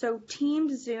monitor. So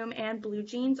Teams, Zoom, and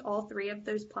BlueJeans, all three of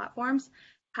those platforms,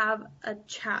 have a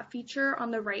chat feature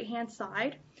on the right-hand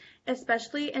side.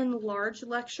 Especially in large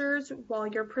lectures while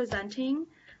you're presenting,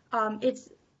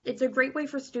 it's a great way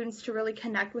for students to really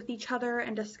connect with each other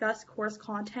and discuss course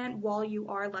content while you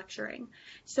are lecturing.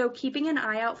 So keeping an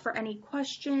eye out for any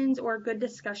questions or good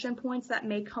discussion points that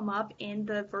may come up in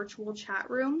the virtual chat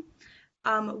room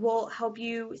will help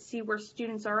you see where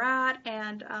students are at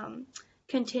and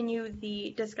continue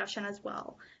the discussion as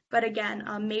well. But again,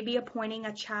 maybe appointing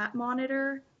a chat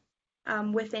monitor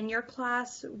within your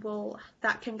class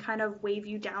that can kind of wave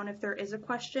you down if there is a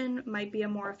question, might be a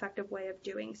more effective way of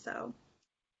doing so.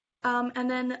 And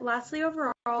then lastly,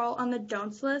 overall on the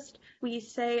don'ts list, we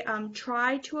say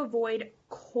try to avoid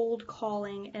cold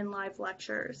calling in live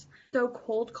lectures. So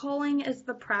cold calling is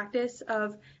the practice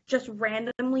of just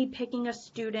randomly picking a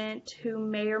student who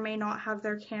may or may not have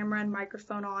their camera and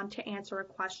microphone on to answer a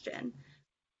question.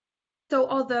 So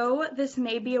although this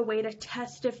may be a way to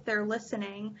test if they're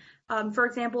listening, for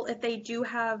example, if they do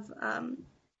have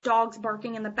dogs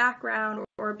barking in the background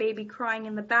or a baby crying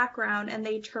in the background and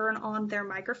they turn on their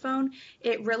microphone,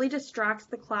 it really distracts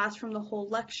the class from the whole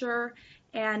lecture,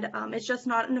 and it's just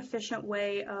not an efficient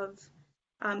way of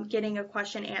getting a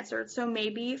question answered. So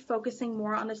maybe focusing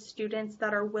more on the students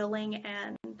that are willing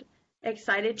and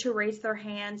excited to raise their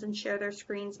hands and share their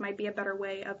screens might be a better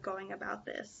way of going about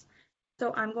this.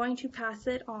 So I'm going to pass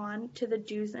it on to the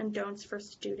do's and don'ts for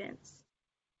students.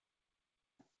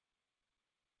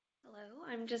 Hello,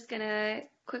 I'm just going to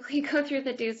quickly go through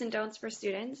the do's and don'ts for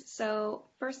students. So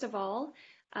first of all,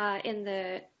 in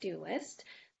the do list,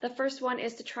 the first one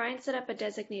is to try and set up a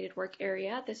designated work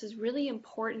area. This is really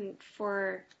important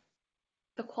for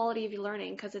the quality of your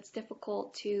learning because it's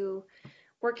difficult to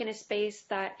work in a space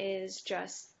that is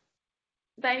just,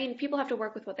 I mean, people have to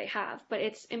work with what they have, but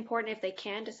it's important if they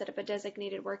can to set up a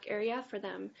designated work area for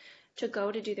them to go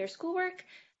to do their schoolwork.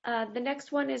 The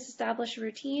next one is establish a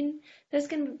routine. This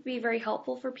can be very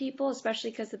helpful for people,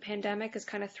 especially because the pandemic has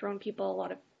kind of thrown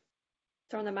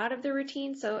them out of their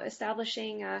routine. So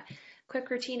establishing a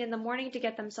quick routine in the morning to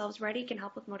get themselves ready can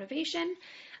help with motivation.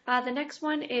 The next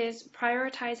one is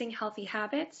prioritizing healthy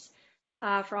habits.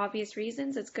 For obvious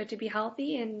reasons, it's good to be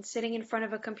healthy, and sitting in front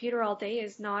of a computer all day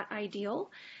is not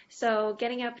ideal. So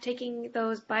getting up, taking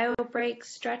those bio breaks,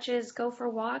 stretches, go for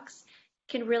walks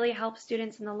can really help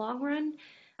students in the long run.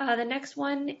 The next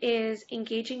one is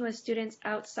engaging with students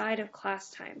outside of class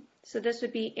time. So this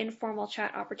would be informal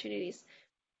chat opportunities.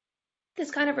 This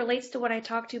kind of relates to what I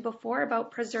talked to before about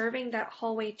preserving that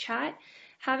hallway chat.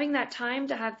 Having that time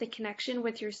to have the connection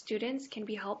with your students can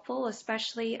be helpful,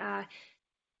 especially a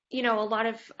lot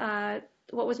of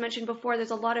what was mentioned before, there's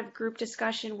a lot of group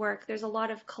discussion work, there's a lot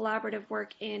of collaborative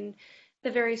work in the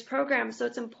various programs, so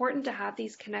it's important to have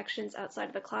these connections outside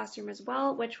of the classroom as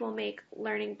well, which will make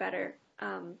learning better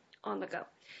on the go.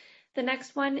 The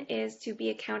next one is to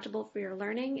be accountable for your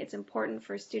learning. It's important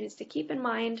for students to keep in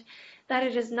mind that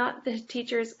it is not the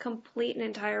teacher's complete and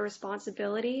entire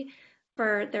responsibility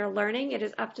for their learning. It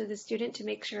is up to the student to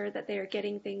make sure that they are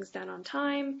getting things done on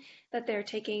time, that they're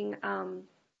taking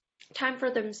time for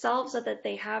themselves so that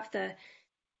they have the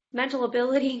mental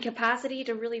ability and capacity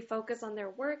to really focus on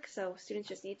their work. So students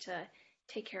just need to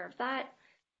take care of that.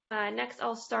 Next,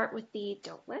 I'll start with the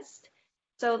don't list.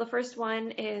 So the first one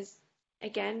is,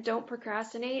 again, don't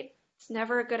procrastinate. It's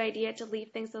never a good idea to leave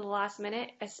things to the last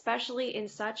minute, especially in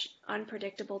such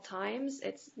unpredictable times.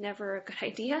 It's never a good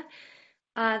idea.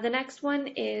 The next one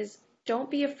is don't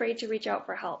be afraid to reach out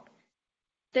for help.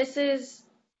 This is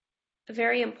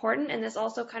very important, and this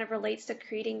also kind of relates to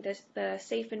creating the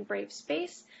safe and brave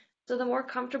space. So the more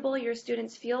comfortable your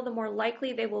students feel, the more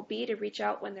likely they will be to reach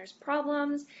out when there's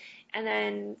problems, and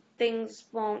then things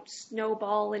won't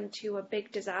snowball into a big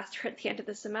disaster at the end of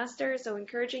the semester. So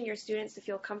encouraging your students to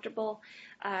feel comfortable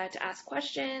to ask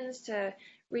questions, to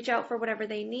reach out for whatever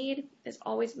they need is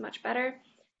always much better.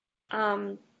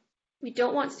 We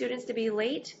don't want students to be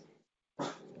late.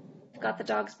 Got the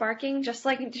dogs barking, just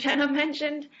like Jenna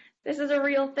mentioned. This is a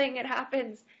real thing, it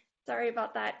happens. Sorry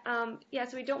about that.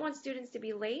 So we don't want students to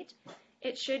be late.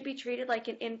 It should be treated like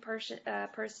an in-person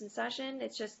session.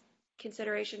 It's just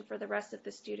consideration for the rest of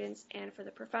the students and for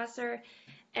the professor,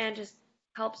 and just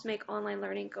helps make online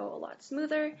learning go a lot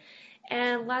smoother.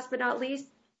 And last but not least,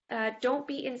 don't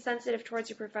be insensitive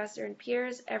towards your professor and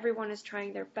peers. Everyone is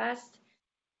trying their best.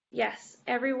 Yes,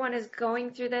 everyone is going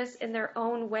through this in their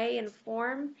own way and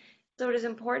form. So it is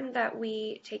important that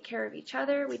we take care of each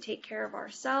other, we take care of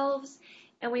ourselves,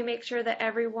 and we make sure that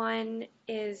everyone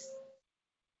is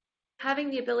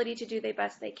having the ability to do the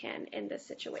best they can in this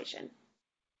situation.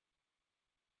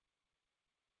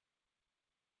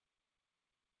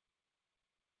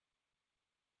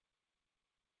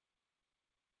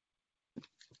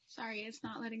 Sorry, it's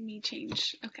not letting me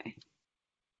change. Okay.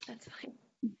 That's fine.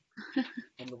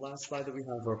 And the last slide that we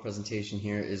have for our presentation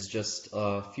here is just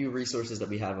a few resources that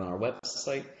we have on our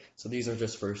website. So these are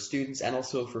just for students and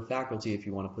also for faculty if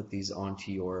you want to put these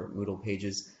onto your Moodle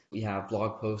pages. We have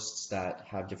blog posts that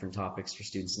have different topics for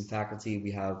students and faculty.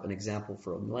 We have an example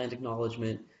for a land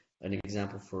acknowledgement, an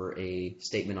example for a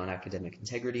statement on academic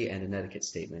integrity, and an etiquette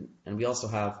statement. And we also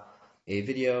have a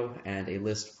video and a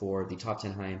list for the top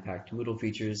 10 high impact Moodle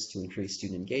features to increase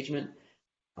student engagement.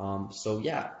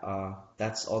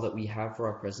 That's all that we have for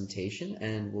our presentation,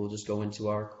 and we'll just go into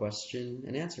our question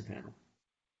and answer panel.